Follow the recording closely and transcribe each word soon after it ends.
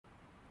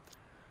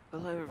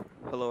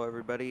Hello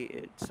everybody.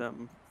 It's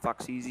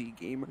Foxeasy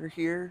Gamer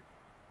here,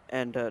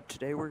 and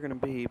today we're gonna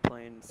be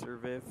playing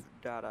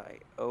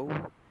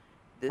Surviv.io.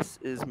 This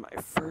is my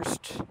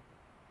first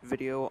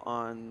video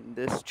on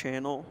this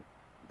channel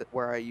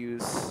where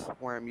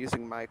I'm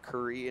using my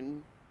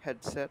Korean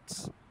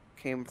headsets.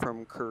 Came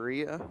from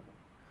Korea,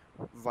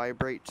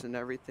 vibrates and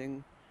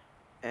everything,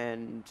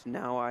 and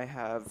now I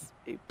have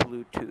a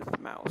Bluetooth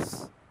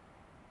mouse.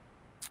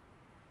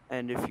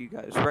 And if you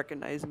guys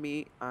recognize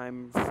me,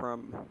 I'm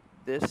from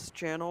this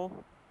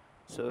channel.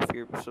 So if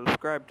you're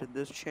subscribed to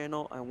this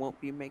channel, I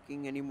won't be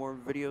making any more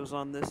videos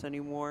on this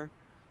anymore.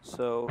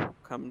 So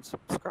come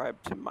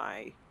subscribe to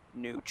my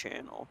new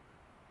channel.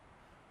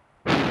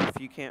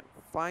 If you can't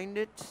find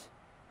it,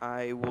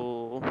 I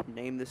will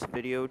name this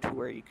video to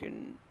where you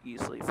can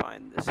easily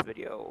find this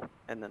video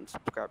and then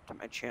subscribe to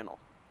my channel.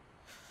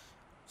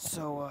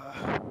 So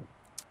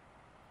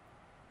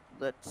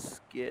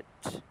let's get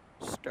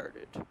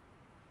started.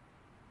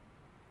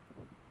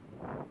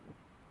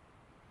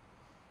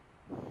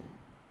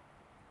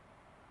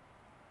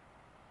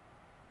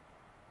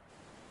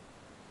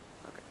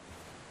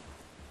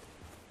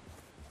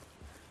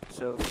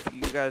 So if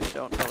you guys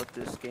don't know what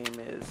this game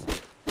is,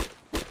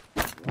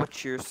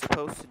 what you're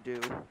supposed to do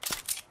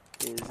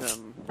is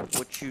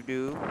what you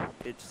do.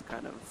 It's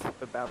kind of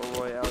a battle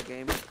royale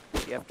game.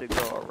 You have to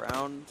go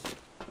around,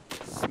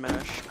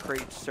 smash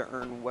crates to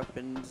earn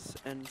weapons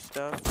and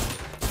stuff,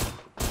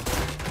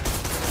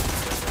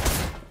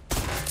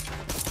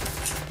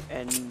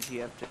 and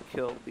you have to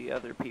kill the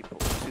other people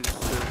to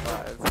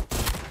survive.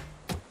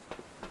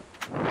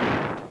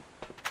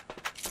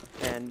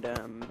 And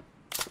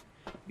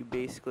you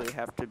basically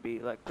have to be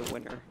like the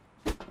winner,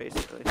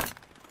 basically.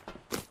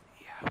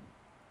 Yeah.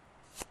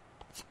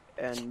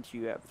 And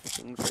you have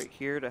things right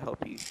here to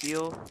help you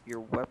heal, your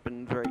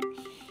weapons right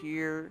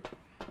here,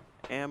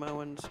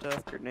 ammo and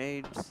stuff,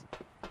 grenades,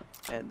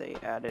 and they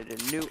added a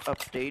new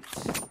update.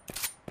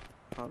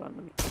 Hold on,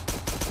 let me...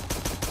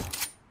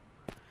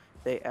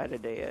 They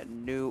added a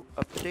new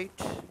update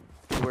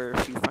where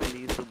if you find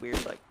these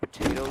weird like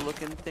potato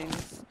looking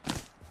things,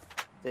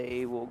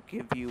 they will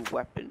give you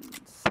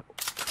weapons.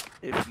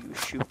 If you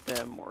shoot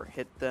them or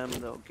hit them,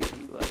 they'll give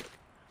you like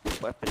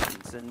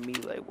weapons and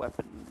melee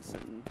weapons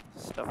and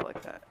stuff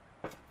like that.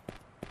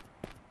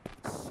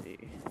 Let's see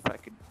if I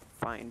could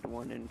find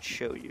one and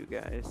show you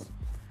guys.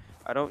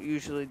 I don't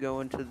usually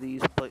go into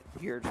these places.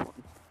 Here's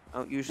one. I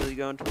don't usually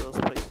go into those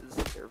places.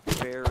 They're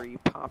very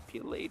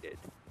populated.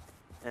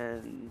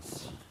 And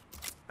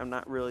I'm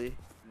not really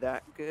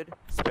that good,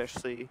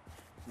 especially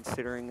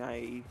considering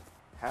I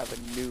have a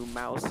new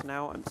mouse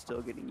now. I'm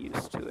still getting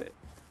used to it.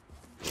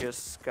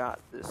 Just got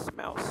this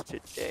mouse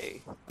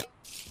today.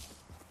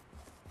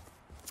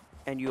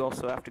 And you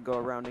also have to go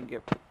around and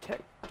get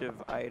protective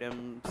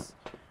items.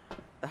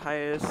 The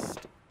highest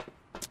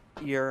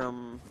your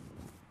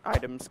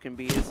items can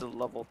be is a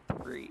level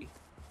 3.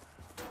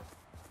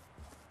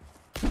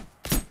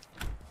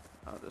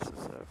 Oh, this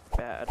is a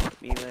bad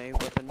melee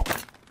weapon.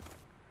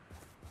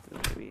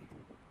 Maybe.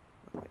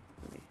 Okay,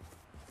 let me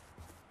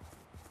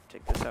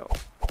take this out.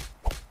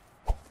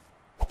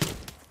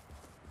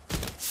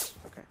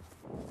 Okay.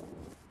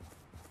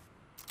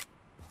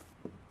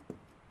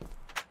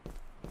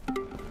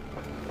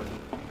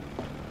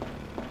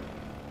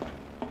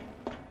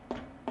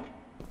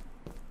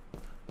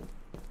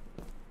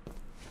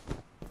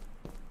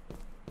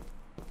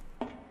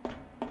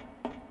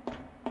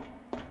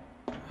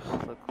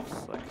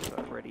 Looks like it's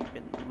already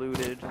been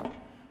looted.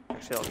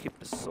 Actually, I'll keep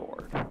the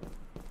sword.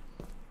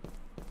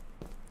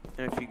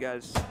 And if you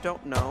guys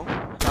don't know,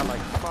 I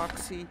like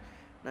Foxy,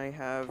 and I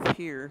have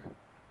here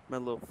my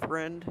little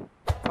friend,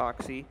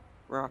 Foxy,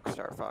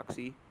 Rockstar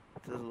Foxy,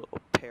 with his little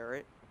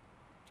parrot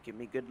to give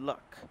me good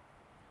luck.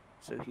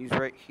 So he's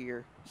right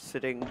here,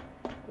 sitting,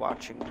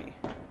 watching me.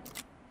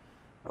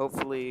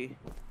 Hopefully,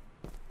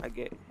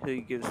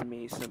 he gives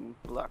me some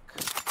luck.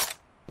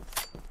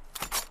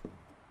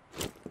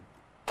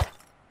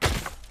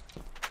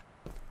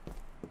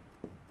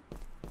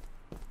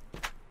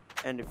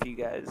 And if you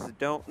guys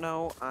don't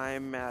know,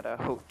 I'm at a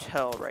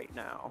hotel right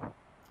now.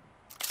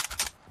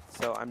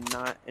 So I'm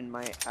not in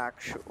my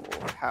actual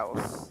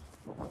house.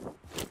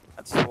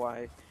 That's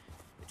why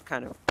it's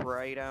kind of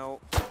bright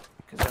out,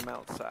 because I'm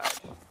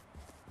outside.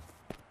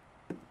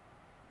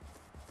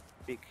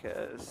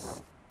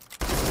 Because...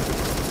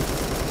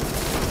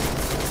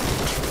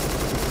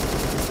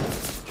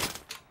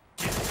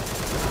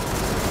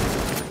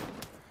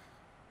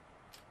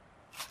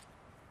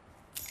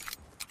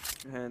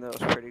 And that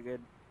was pretty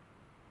good.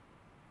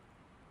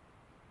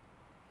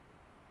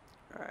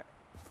 Alright.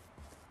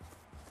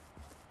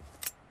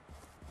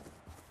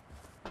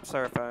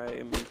 Sorry if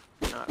I'm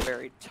not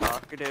very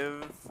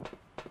talkative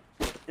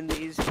in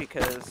these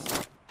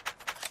because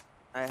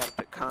I have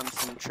to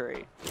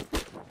concentrate.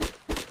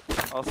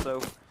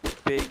 Also,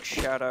 big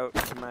shout out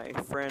to my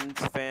friends,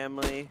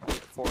 family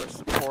for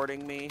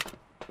supporting me.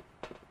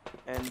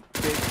 And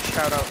big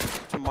shout out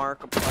to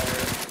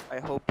Markiplier. I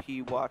hope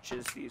he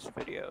watches these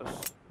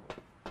videos.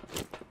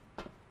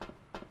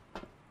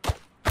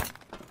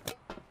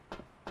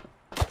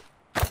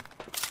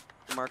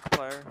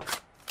 Markiplier,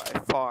 by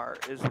far,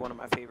 is one of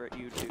my favorite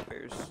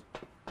YouTubers.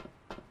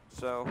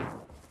 So,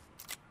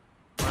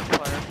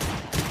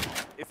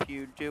 Markiplier, if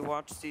you do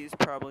watch these,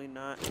 probably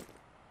not.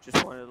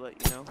 Just wanted to let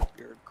you know,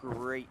 you're a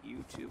great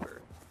YouTuber.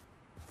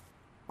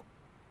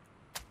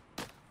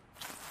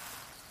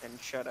 And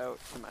shout out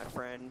to my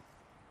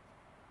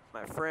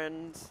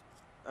friends,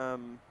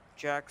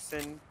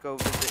 Jackson, go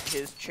visit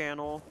his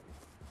channel.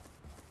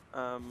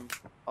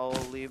 I'll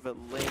leave a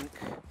link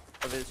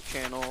of his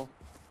channel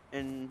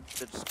in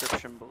the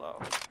description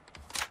below.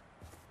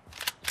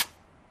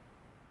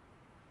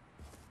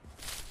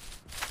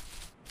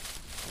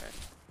 Okay.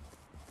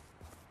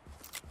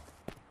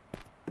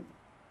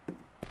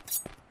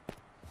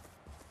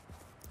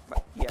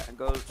 But yeah,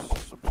 go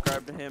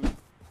subscribe to him.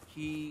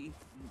 He,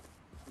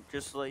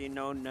 just to let you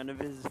know, none of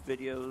his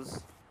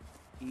videos,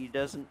 he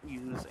doesn't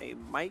use a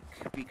mic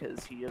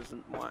because he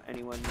doesn't want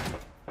anyone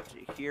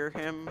to hear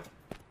him.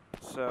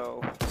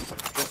 So,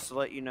 just to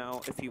let you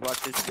know, if you watch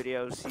his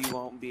videos, you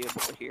won't be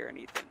able to hear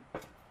anything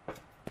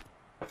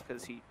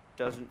because he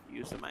doesn't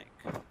use a mic.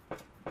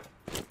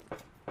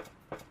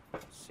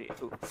 Let's see.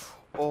 Ooh.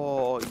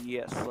 Oh,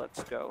 yes,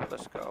 let's go.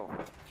 Let's go.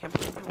 Can't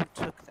believe no one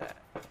took that.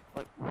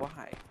 Like,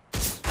 why?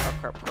 Oh,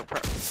 crap.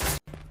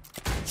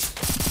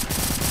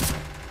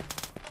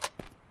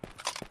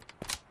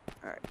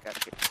 Alright, gotta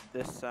get to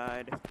this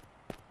side.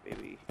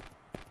 Baby.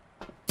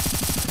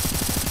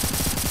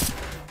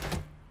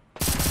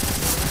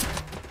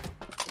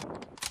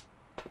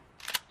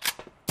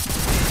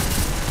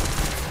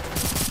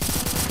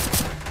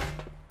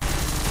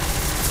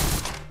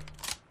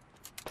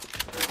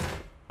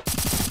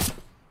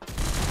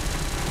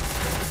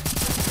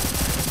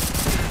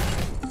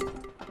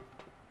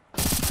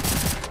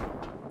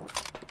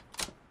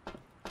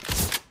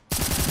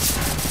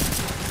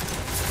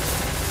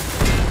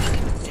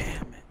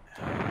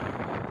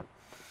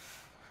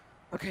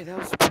 Okay, that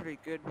was a pretty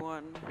good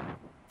one.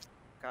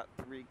 Got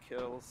 3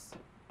 kills.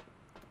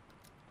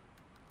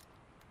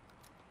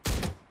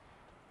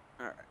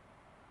 Alright.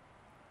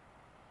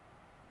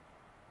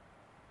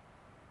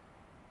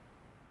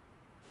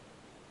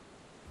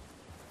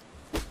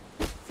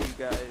 If you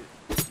guys,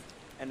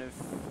 and if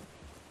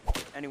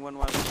anyone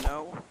wants to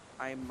know,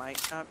 I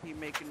might not be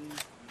making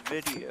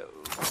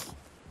videos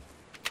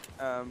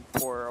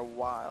for a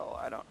while.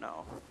 I don't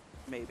know.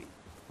 Maybe.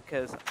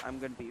 Because I'm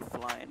going to be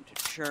flying to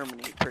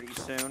Germany pretty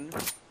soon, and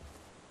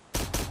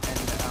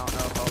I don't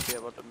know if I'll be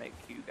able to make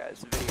you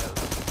guys videos,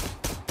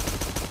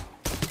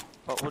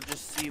 but we'll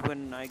just see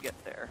when I get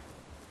there.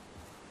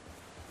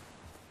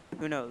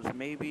 Who knows,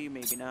 maybe,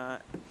 maybe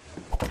not.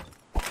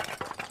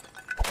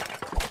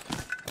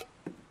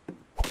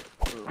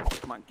 Ooh,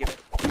 come on, give it.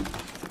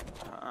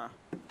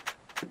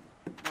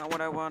 Not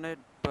what I wanted,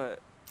 but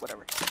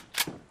whatever.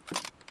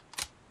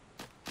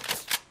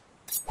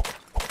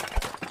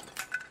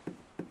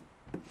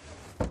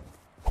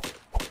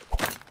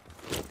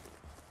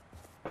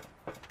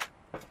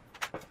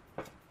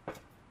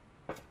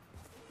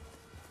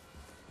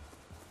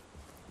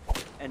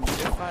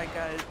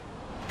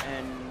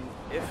 And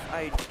if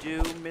I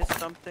do miss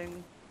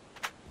something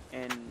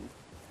and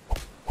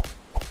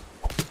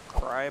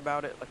cry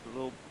about it like a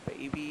little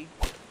baby,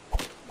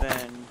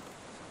 then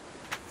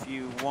if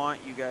you want,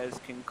 you guys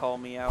can call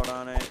me out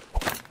on it.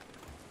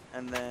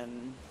 And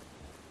then,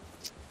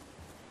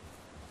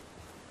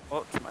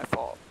 well, it's my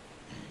fault.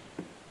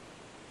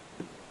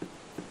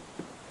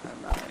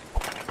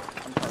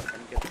 I'm probably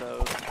gonna get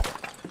those.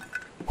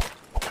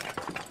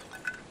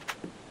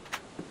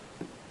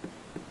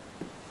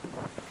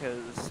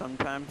 Because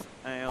sometimes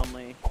I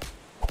only,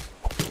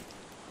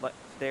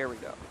 there we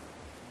go.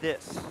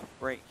 This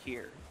right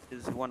here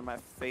is one of my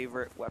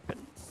favorite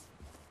weapons.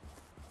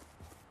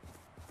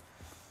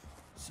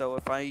 So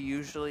if I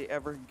usually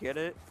ever get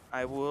it,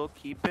 I will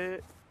keep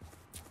it.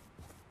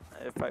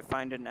 If I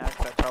find an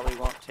axe, I probably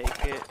won't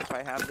take it if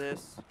I have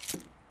this.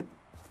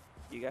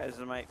 You guys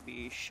might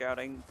be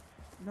shouting,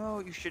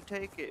 no, you should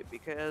take it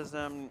because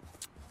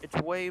it's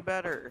way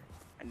better.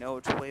 I know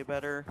it's way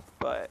better,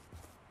 but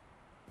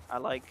I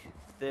like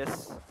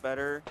this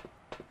better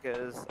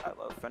because I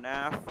love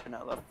FNAF and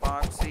I love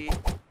Foxy,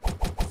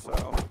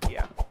 so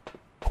yeah.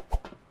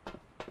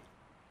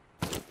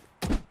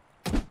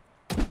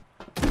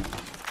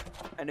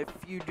 And if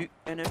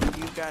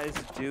you guys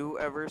do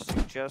ever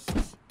suggest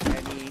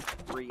any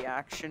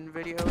reaction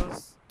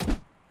videos,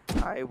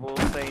 I will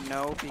say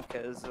no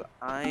because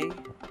I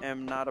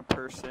am not a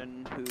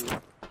person who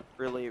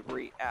really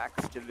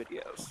reacts to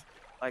videos.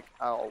 Like,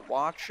 I'll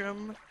watch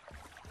them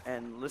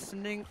and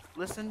listen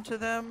to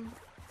them,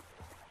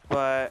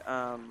 but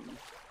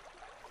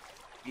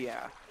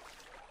yeah.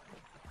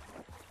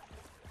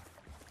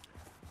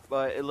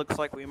 But it looks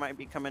like we might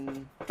be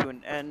coming to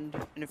an end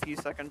in a few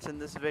seconds in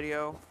this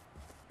video,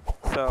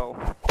 so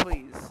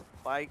please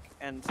like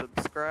and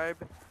subscribe.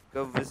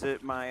 Go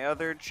visit my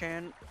other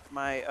channel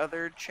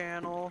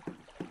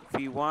if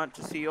you want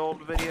to see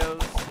old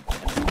videos,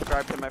 and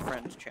subscribe to my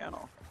friend's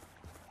channel.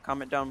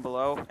 Comment down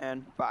below,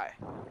 and bye.